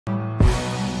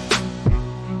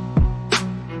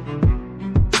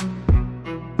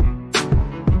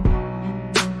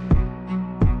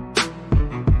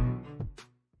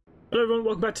Hello everyone,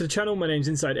 welcome back to the channel. My name's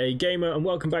InsideAgameR and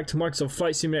welcome back to Microsoft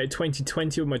Flight Simulator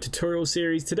 2020 with my tutorial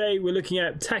series. Today we're looking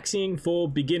at taxiing for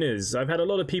beginners. I've had a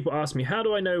lot of people ask me, how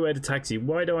do I know where to taxi?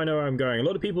 Why do I know where I'm going? A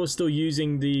lot of people are still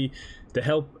using the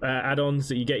help add-ons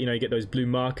that you get. You know, you get those blue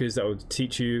markers that will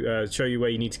teach you, show you where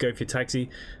you need to go for your taxi.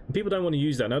 And people don't want to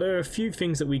use that. Now there are a few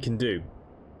things that we can do.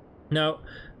 Now,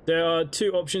 there are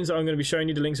two options that I'm going to be showing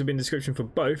you. The links will be in the description for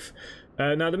both.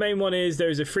 Now the main one is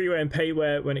there is a freeware and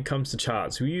payware when it comes to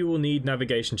charts. You will need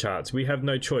navigation charts. We have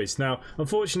no choice. Now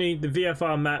unfortunately the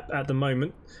VFR map at the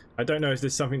moment, I don't know if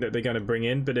this is something that they're going to bring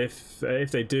in, but if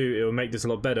they do, it will make this a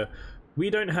lot better.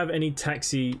 We don't have any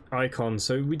taxi icons,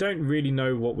 so we don't really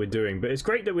know what we're doing, but it's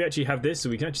great that we actually have this, so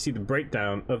we can actually see the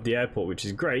breakdown of the airport, which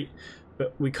is great,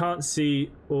 but we can't see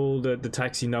all the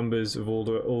taxi numbers of all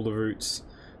the routes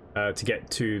to get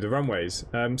to the runways.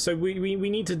 So we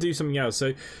need to do something else.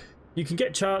 So you can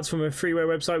get charts from a freeware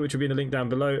website, which will be in the link down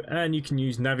below, and you can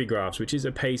use Navigraphs, which is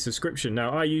a paid subscription.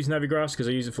 Now I use Navigraphs because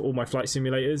I use it for all my flight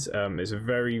simulators. It's a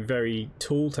very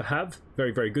tool to have,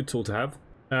 very good tool to have.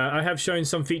 I have shown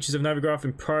some features of Navigraph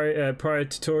in prior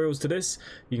tutorials to this.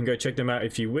 You can go check them out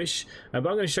if you wish. But I'm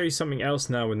going to show you something else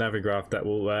now with Navigraph that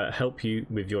will help you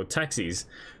with your taxis.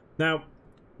 Now,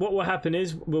 what will happen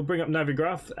is we'll bring up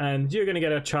Navigraph and you're going to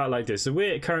get a chart like this. So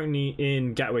we're currently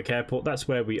in Gatwick Airport. That's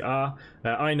where we are.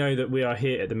 I know that we are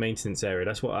here at the maintenance area.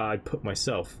 That's what I put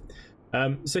myself.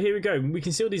 So here we go. We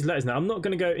can see all these letters now. I'm not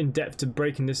going to go in depth to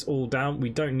breaking this all down.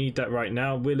 We don't need that right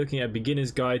now. We're looking at a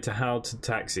beginner's guide to how to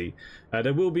taxi.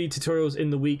 There will be tutorials in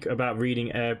the week about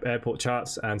reading airport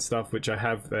charts and stuff, which I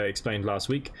have explained last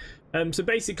week. So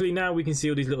basically now we can see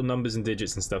all these little numbers and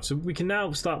digits and stuff. So we can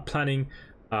now start planning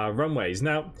runways.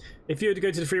 Now if you were to go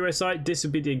to the freeware site, this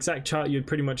would be the exact chart you'd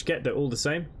pretty much get. They're all the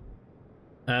same,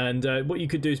 and what you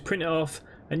could do is print it off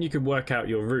and you could work out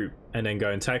your route and then go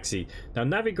and taxi. Now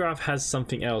Navigraph has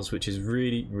something else which is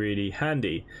really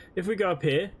handy. If we go up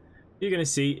here, you're going to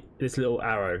see this little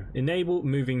arrow, enable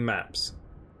moving maps.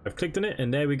 I've clicked on it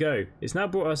and there we go. It's now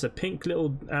brought us a pink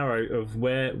little arrow of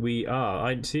where we are.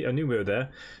 I knew we were there.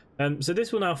 So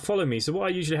this will now follow me. So what I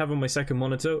usually have on my second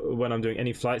monitor when I'm doing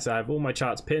any flights, I have all my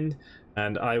charts pinned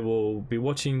and I will be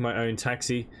watching my own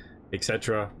taxi,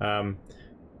 etc.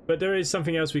 But there is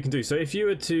something else we can do. So if you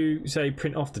were to say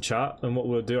print off the chart, and what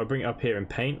we'll do, I'll bring it up here in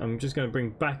paint. I'm just going to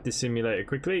bring back the simulator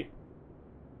quickly.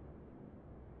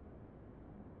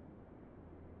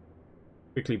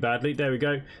 Badly. There we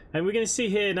go. And we're going to see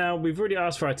here now, we've already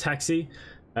asked for our taxi.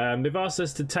 They've asked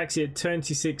us to taxi at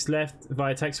 26 left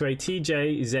via taxiway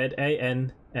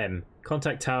TJZANM.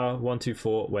 Contact tower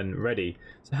 124 when ready.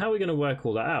 So how are we going to work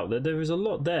all that out? There is a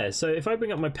lot there. So if I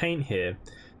bring up my paint here,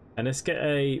 and let's get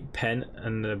a pen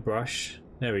and a brush.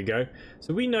 There we go.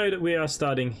 So we know that we are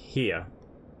starting here.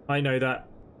 I know that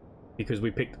because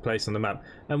we picked the place on the map,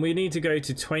 and we need to go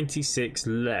to 26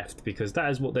 left because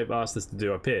that is what they've asked us to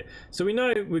do up here. So we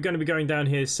know we're going to be going down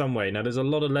here some way. Now there's a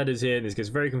lot of letters here and this gets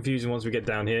very confusing once we get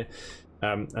down here,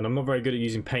 and I'm not very good at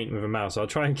using paint with a mouse, so I'll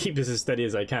try and keep this as steady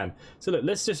as I can. So look,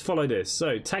 let's just follow this.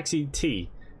 So taxi T,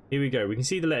 here we go. We can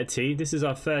see the letter T. This is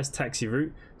our first taxi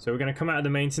route, so we're going to come out of the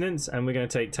maintenance and we're going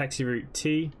to take taxi route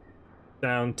T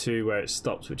down to where it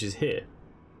stops, which is here.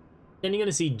 Then you're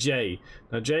going to see J.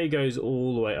 Now J goes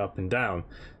all the way up and down.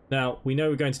 Now we know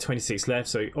we're going to 26 left,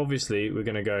 so obviously we're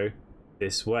going to go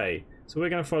this way. So we're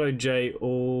going to follow J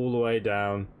all the way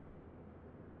down.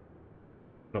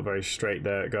 Not very straight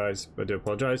there, guys. I do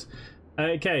apologize.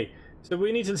 Okay, so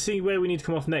we need to see where we need to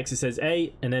come off next. It says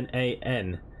A and then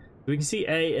AN. We can see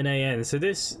A and AN. So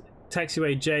this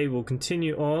taxiway J will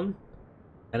continue on,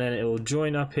 and then it will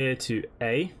join up here to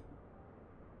A.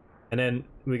 And then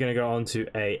we're going to go on to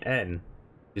AN,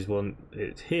 which is one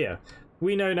it's here.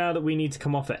 We know now that we need to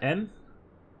come off at M,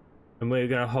 and we're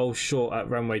going to hold short at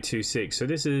runway 26. So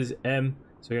this is M,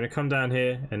 so we're going to come down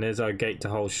here, and there's our gate to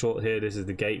hold short here. This is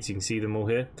the gates, you can see them all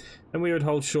here. And we would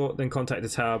hold short, then contact the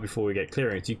tower before we get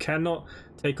clearance. You cannot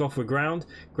take off with ground.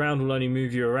 Ground will only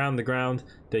move you around the ground,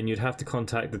 then you'd have to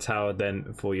contact the tower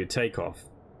then for your takeoff.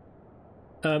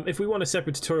 If we want a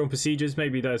separate tutorial on procedures,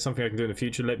 maybe that's something I can do in the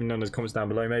future. Let me know in the comments down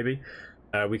below, maybe.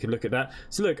 We could look at that.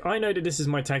 So look, I know that this is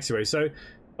my taxiway. So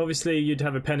obviously you'd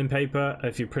have a pen and paper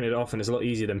if you print it off, and it's a lot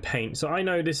easier than paint. So I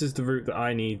know this is the route that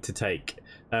I need to take.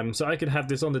 So I could have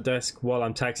this on the desk while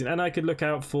I'm taxiing, and I could look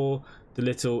out for the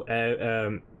little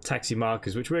taxi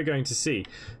markers, which we're going to see.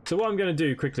 So what I'm going to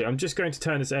do quickly, I'm just going to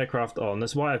turn this aircraft on.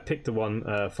 That's why I picked the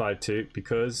 152,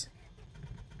 because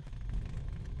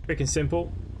quick and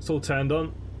simple. It's all turned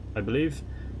on, I believe.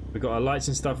 We've got our lights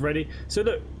and stuff ready. So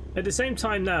look, at the same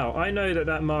time now, I know that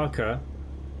that marker,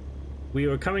 we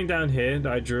were coming down here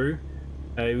that I drew,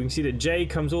 We can see that J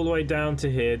comes all the way down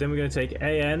to here. Then we're going to take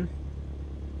AN,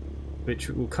 which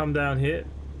will come down here,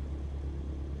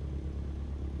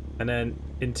 and then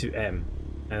into M,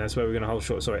 and that's where we're going to hold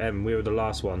short. Sorry, M. We were the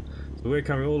last one, so we're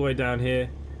coming all the way down here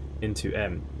into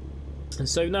M. And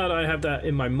so now that I have that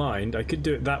in my mind, I could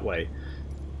do it that way,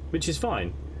 which is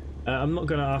fine. I'm not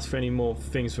going to ask for any more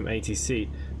things from ATC.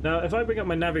 Now, if I bring up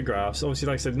my Navigraphs, obviously,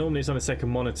 like I said, normally it's on a second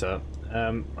monitor.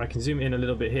 I can zoom in a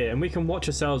little bit here, and we can watch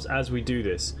ourselves as we do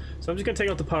this. So I'm just going to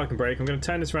take off the parking brake. I'm going to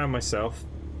turn this around myself.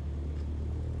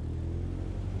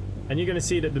 And you're going to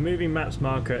see that the moving maps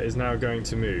marker is now going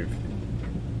to move,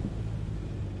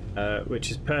 which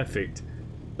is perfect.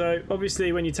 So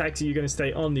obviously when you taxi, you're going to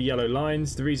stay on the yellow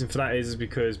lines. The reason for that is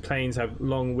because planes have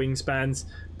long wingspans.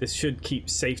 This should keep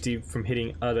safety from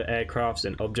hitting other aircrafts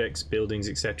and objects, buildings,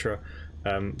 etc.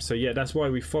 So yeah, that's why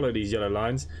we follow these yellow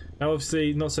lines. Now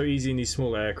obviously not so easy in these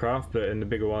smaller aircraft, but in the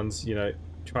bigger ones, you know,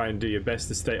 try and do your best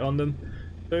to stay on them.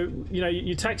 So, you know,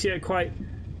 you taxi at quite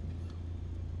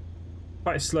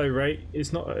a slow rate.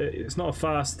 It's not a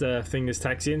fast thing, this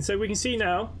taxiing. So we can see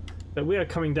now that we are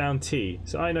coming down T.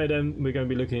 So I know then we're going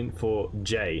to be looking for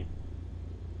J.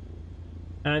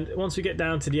 And once we get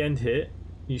down to the end here,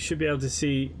 you should be able to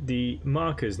see the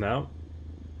markers now.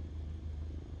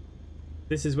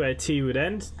 This is where T would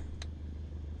end.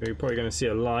 We're probably going to see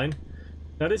a line.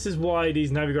 Now this is why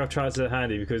these Navigraph charts are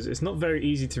handy, because it's not very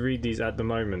easy to read these at the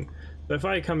moment. So if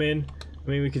I come in, I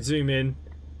mean, we could zoom in.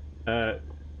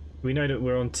 We know that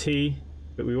we're on T,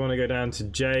 but we want to go down to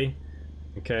J.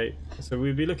 Okay, so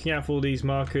we'd be looking out for all these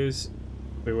markers.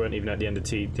 We weren't even at the end of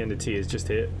T. The end of T is just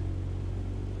here.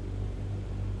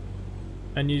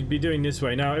 And you'd be doing this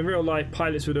way. Now, in real life,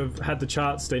 pilots would have had the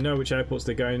charts. They know which airports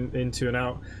they're going into and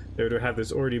out. They would have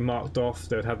this already marked off.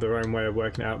 They would have their own way of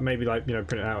working it out. Maybe like, you know,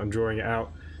 print it out and drawing it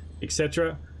out,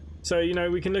 etc. So, you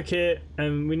know, we can look here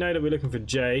and we know that we're looking for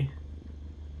J.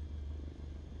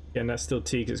 Again, that's still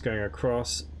T because it's going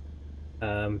across.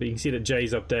 But you can see that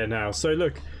J's up there now. So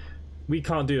look, we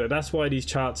can't do that. That's why these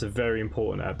charts are very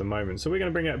important at the moment. So we're going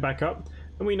to bring it back up,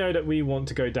 and we know that we want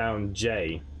to go down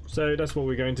J. So that's what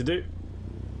we're going to do.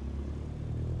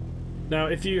 Now,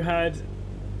 if you had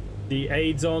the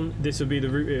aids on, this would be the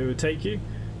route it would take you.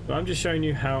 But I'm just showing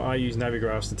you how I use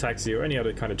Navigraphs to taxi, or any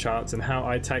other kind of charts, and how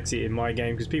I taxi in my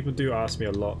game, because people do ask me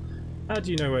a lot, how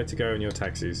do you know where to go in your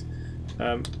taxis?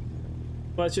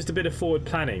 Well, it's just a bit of forward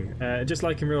planning. Just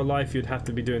like in real life, you'd have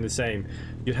to be doing the same.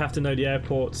 You'd have to know the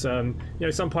airports. You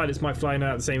know, some pilots might fly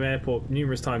out the same airport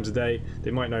numerous times a day.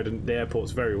 They might know the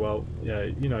airports very well.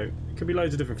 You know, it could be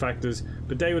loads of different factors,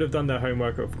 but they would have done their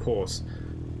homework, of course.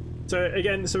 So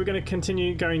again, we're going to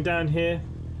continue going down here.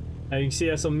 You can see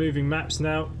us on moving maps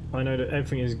now. I know that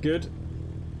everything is good.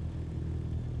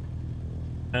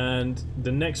 And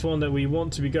the next one that we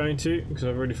want to be going to, because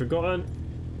I've already forgotten,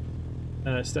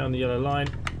 stay on the yellow line.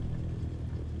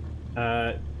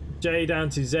 J down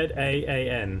to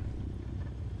ZAAN.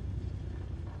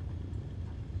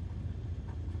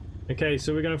 Okay,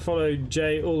 so we're going to follow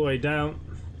J all the way down.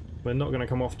 We're not going to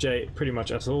come off J pretty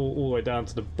much at all the way down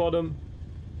to the bottom.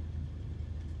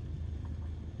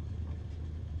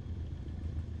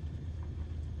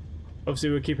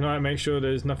 Obviously, we're keeping an eye out, make sure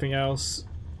there's nothing else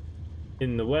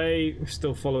in the way. We're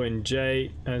still following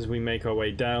J as we make our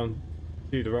way down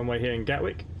to the runway here in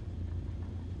Gatwick.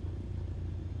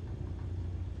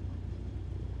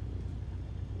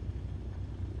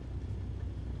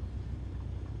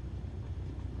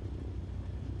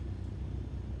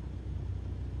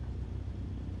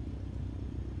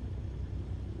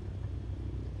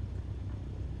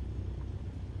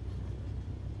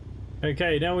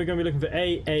 Okay, now we're going to be looking for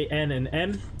A, N, and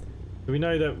M. We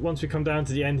know that once we come down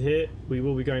to the end here, we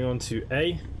will be going on to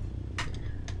A.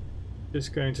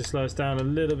 Just going to slow us down a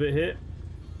little bit here.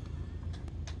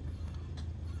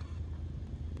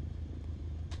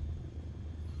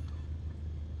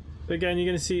 Again, you're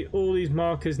going to see all these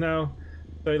markers now.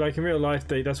 So like in real life,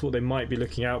 that's what they might be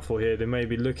looking out for here. They may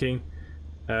be looking,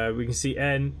 we can see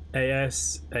N,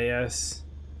 AS, AS,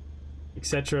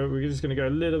 etc. We're just going to go a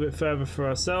little bit further for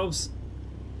ourselves.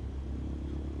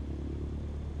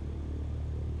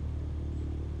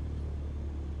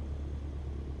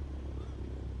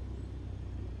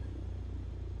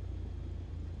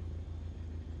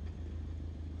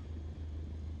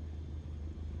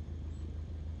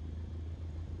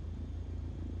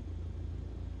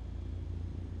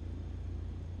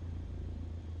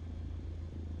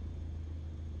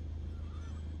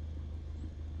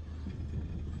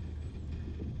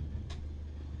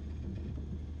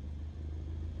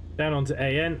 Down onto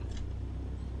AN.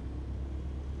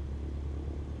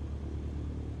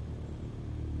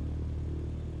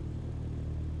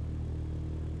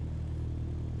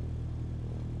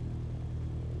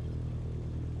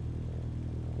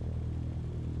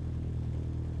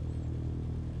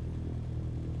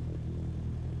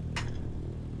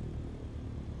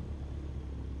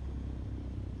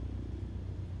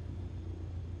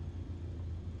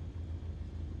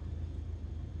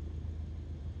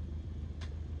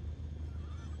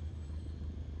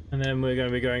 And then we're going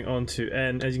to be going on to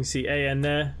N. As you can see, AN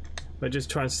there. But just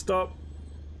try and stop.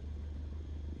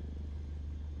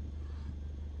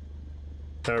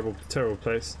 Terrible, terrible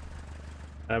place.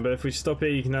 But if we stop here,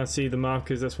 you can now see the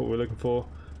markers. That's what we're looking for.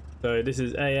 So this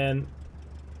is AN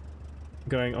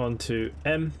going on to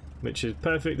M, which is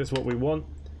perfect. That's what we want.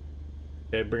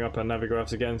 Okay, bring up our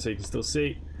Navigraphs again so you can still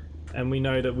see. And we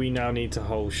know that we now need to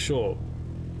hold short.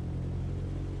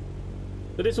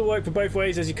 So this will work for both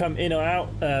ways as you come in or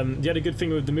out. The other good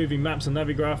thing with the moving maps on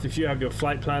Navigraph, if you have your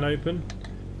flight plan open,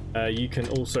 you can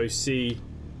also see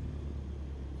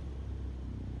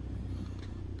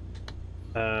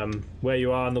where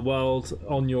you are in the world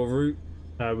on your route,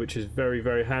 which is very,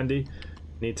 very handy.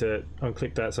 Need to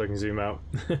unclick that so I can zoom out.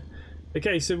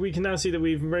 Okay, so we can now see that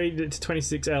we've rated it to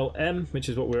 26LM, which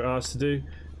is what we're asked to do.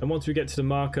 And once we get to the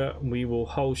marker, we will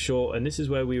hold short, and this is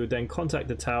where we would then contact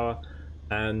the tower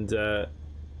and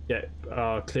get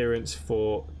our clearance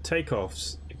for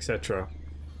takeoffs, etc.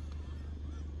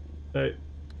 So, like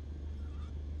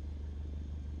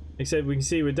I said, we can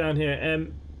see we're down here at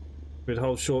M. We'd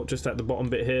hold short just at the bottom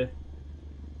bit here,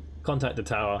 contact the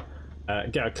tower,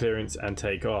 get our clearance and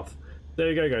take off. There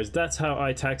you go, guys. That's how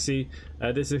I taxi.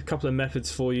 There's a couple of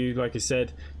methods for you. Like I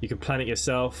said, you can plan it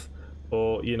yourself,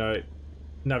 or you know,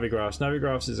 Navigraphs.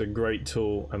 Navigraphs is a great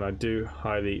tool, and I do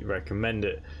highly recommend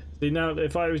it. See, now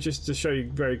if I was just to show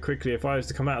you very quickly, if I was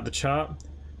to come out of the chart,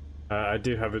 I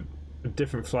do have a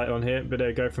different flight on here, but there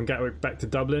you go, from Gatwick back to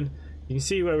Dublin. You can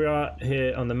see where we are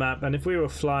here on the map, and if we were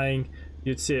flying,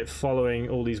 you'd see it following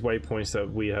all these waypoints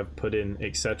that we have put in,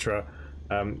 etc.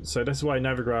 So that's why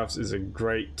Navigraphs is a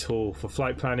great tool for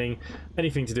flight planning,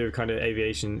 anything to do with kind of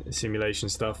aviation simulation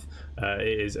stuff.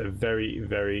 It is a very,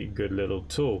 very good little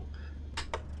tool.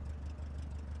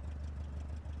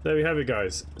 There we have it,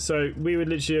 guys. So we would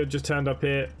literally have just turned up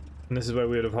here, and this is where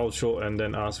we would have hold short and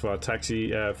then asked for our taxi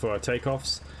for our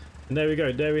takeoffs. And there we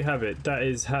go, there we have it. That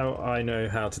is how I know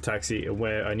how to taxi and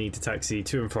where I need to taxi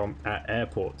to and from at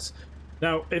airports.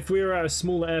 Now, if we were at a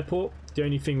smaller airport, the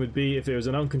only thing would be if it was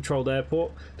an uncontrolled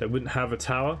airport that wouldn't have a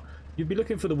tower, you'd be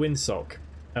looking for the windsock.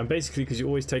 And basically, because you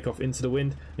always take off into the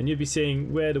wind, and you'd be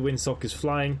seeing where the windsock is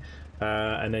flying,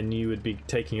 and then you would be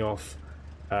taking off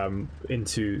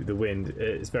into the wind.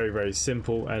 It's very, very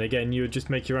simple. And again, you would just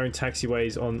make your own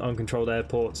taxiways on uncontrolled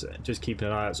airports, just keeping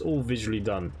an eye out. It's all visually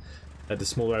done at the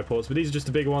smaller airports, but these are just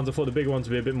the bigger ones. I thought the bigger ones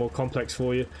would be a bit more complex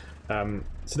for you.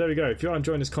 So there we go. If you are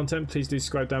enjoying this content, please do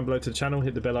subscribe down below to the channel,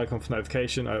 hit the bell icon for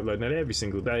notification. I upload nearly every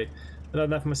single day. And other than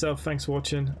that, for myself, thanks for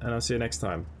watching, and I'll see you next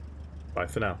time. Bye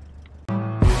for now.